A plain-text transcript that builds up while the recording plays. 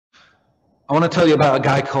I want to tell you about a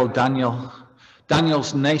guy called Daniel.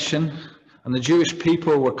 Daniel's nation and the Jewish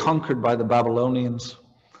people were conquered by the Babylonians.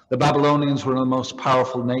 The Babylonians were the most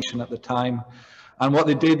powerful nation at the time. And what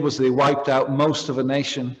they did was they wiped out most of a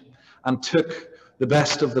nation and took the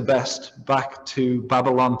best of the best back to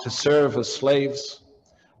Babylon to serve as slaves.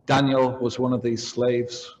 Daniel was one of these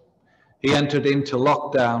slaves. He entered into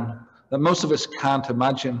lockdown that most of us can't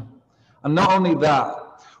imagine. And not only that,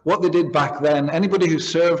 what they did back then, anybody who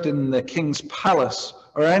served in the king's palace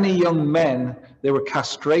or any young men, they were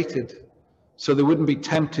castrated so they wouldn't be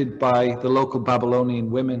tempted by the local Babylonian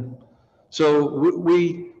women. So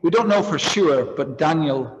we don't know for sure, but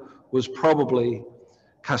Daniel was probably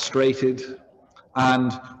castrated,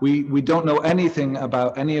 and we don't know anything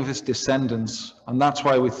about any of his descendants, and that's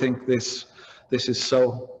why we think this is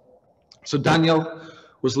so. So Daniel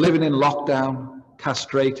was living in lockdown,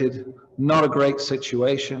 castrated, not a great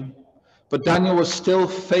situation, but Daniel was still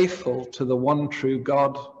faithful to the one true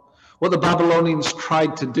God. What the Babylonians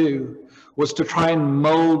tried to do was to try and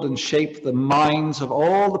mold and shape the minds of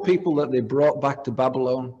all the people that they brought back to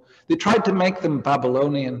Babylon. They tried to make them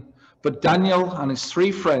Babylonian, but Daniel and his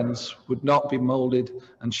 3 friends would not be molded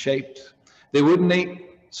and shaped. They wouldn't eat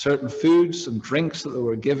certain foods and drinks that they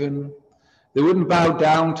were given. They wouldn't bow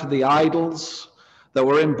down to the idols that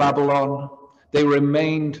were in Babylon. They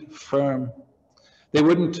remained firm. They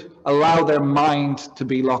wouldn't allow their mind to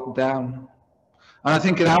be locked down. And I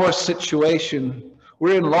think in our situation,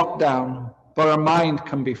 we're in lockdown, but our mind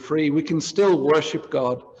can be free. We can still worship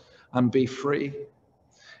God and be free.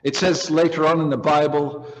 It says later on in the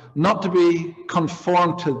Bible, not to be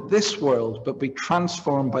conformed to this world, but be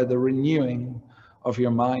transformed by the renewing of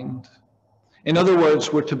your mind. In other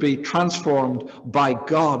words, we're to be transformed by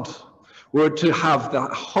God. We're to have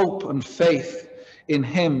that hope and faith in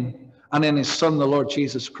him and in his son, the Lord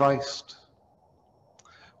Jesus Christ.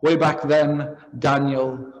 Way back then,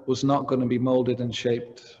 Daniel was not going to be molded and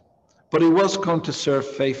shaped, but he was going to serve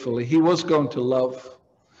faithfully. He was going to love.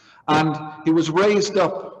 And he was raised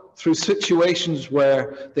up through situations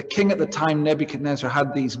where the king at the time, Nebuchadnezzar,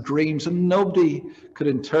 had these dreams and nobody could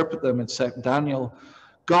interpret them except Daniel.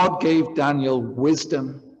 God gave Daniel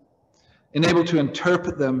wisdom, enabled to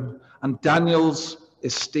interpret them, and Daniel's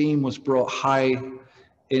esteem was brought high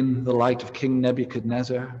in the light of King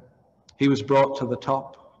Nebuchadnezzar. He was brought to the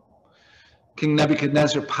top. King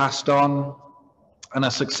Nebuchadnezzar passed on, and a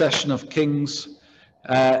succession of kings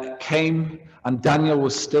came, and Daniel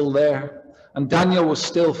was still there. And Daniel was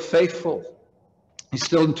still faithful. He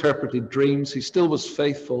still interpreted dreams. He still was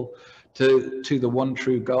faithful to the one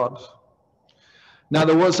true God. Now,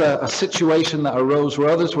 there was a situation that arose where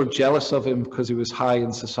others were jealous of him because he was high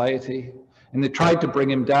in society, and they tried to bring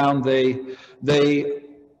him down. They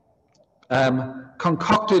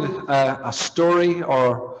concocted a story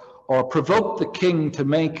or provoked the king to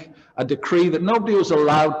make a decree that nobody was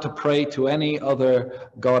allowed to pray to any other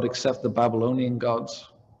god except the Babylonian gods.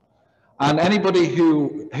 And anybody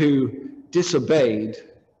who disobeyed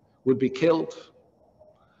would be killed.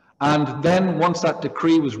 And then once that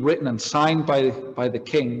decree was written and signed by the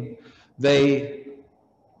king, they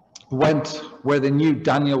went where they knew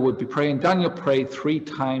Daniel would be praying. Daniel prayed 3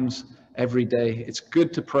 times every day. It's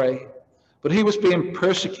good to pray. But he was being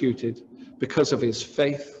persecuted because of his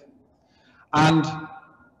faith. And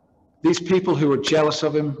these people who were jealous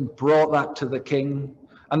of him brought that to the king.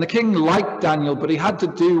 And the king liked Daniel, but he had to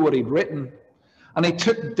do what he'd written. And he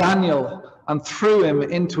took Daniel and threw him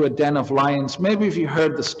into a den of lions. Maybe if you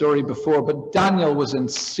heard the story before, but Daniel was in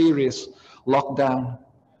serious lockdown.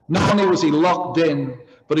 Not only was he locked in,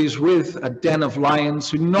 but he's with a den of lions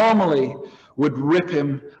who normally would rip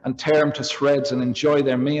him and tear him to shreds and enjoy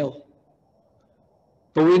their meal.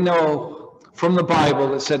 But we know from the Bible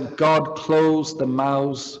that said God closed the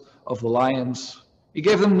mouths of the lions. He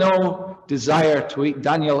gave them no desire to eat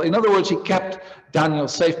Daniel. In other words, he kept Daniel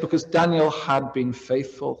safe because Daniel had been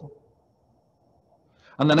faithful.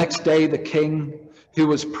 And the next day, the king, who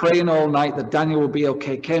was praying all night that Daniel would be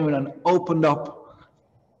okay, came in and opened up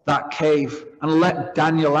that cave and let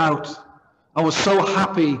Daniel out. I was so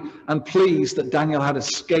happy and pleased that Daniel had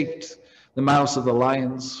escaped the mouths of the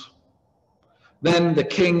lions. Then the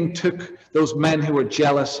king took those men who were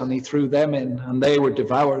jealous and he threw them in, and they were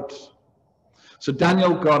devoured. So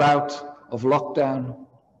Daniel got out of lockdown.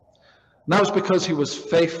 And that was because he was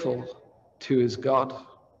faithful to his God.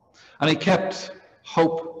 And he kept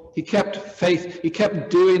hope. He kept faith. He kept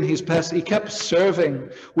doing his best. He kept serving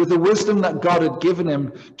with the wisdom that God had given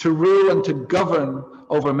him to rule and to govern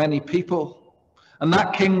over many people. And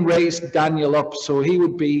that king raised Daniel up so he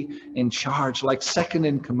would be in charge, like second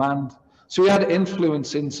in command. So he had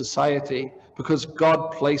influence in society because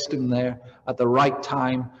God placed him there at the right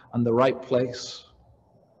time and the right place.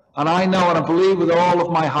 And I know and I believe with all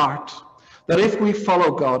of my heart that if we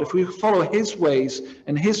follow God, if we follow his ways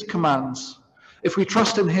and his commands, if we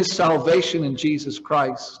trust in his salvation in Jesus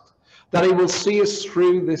Christ, that he will see us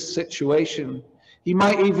through this situation. He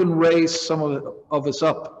might even raise some of us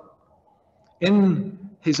up in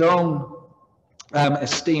his own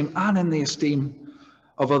esteem and in the esteem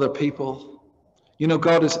of other people. You know,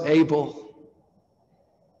 God is able.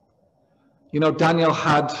 You know, Daniel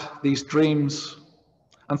had these dreams,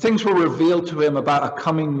 and things were revealed to him about a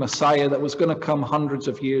coming Messiah that was going to come hundreds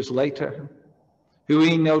of years later, who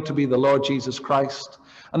we know to be the Lord Jesus Christ.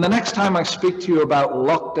 And the next time I speak to you about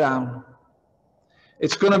lockdown,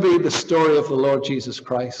 it's going to be the story of the Lord Jesus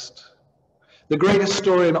Christ. The greatest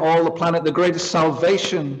story in all the planet, the greatest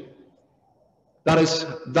salvation that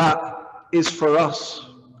is for us.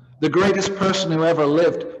 The greatest person who ever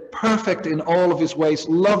lived, perfect in all of his ways,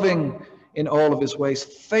 loving in all of his ways,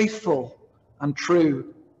 faithful and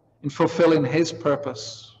true in fulfilling his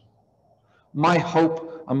purpose. My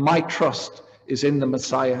hope and my trust is in the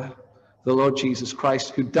Messiah, the Lord Jesus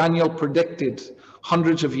Christ, who Daniel predicted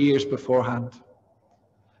hundreds of years beforehand.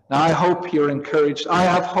 Now, I hope you're encouraged. I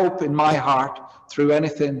have hope in my heart through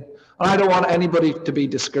anything. And I don't want anybody to be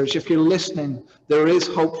discouraged. If you're listening, there is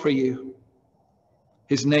hope for you.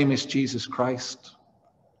 His name is Jesus Christ.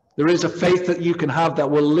 There is a faith that you can have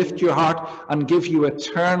that will lift your heart and give you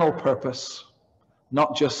eternal purpose,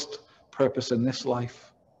 not just purpose in this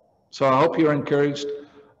life. So I hope you're encouraged.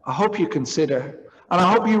 I hope you consider. And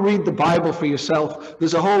I hope you read the Bible for yourself.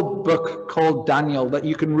 There's a whole book called Daniel that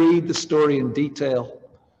you can read the story in detail.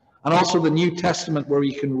 And also the New Testament where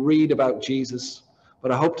you can read about Jesus.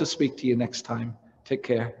 But I hope to speak to you next time. Take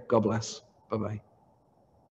care. God bless. Bye-bye.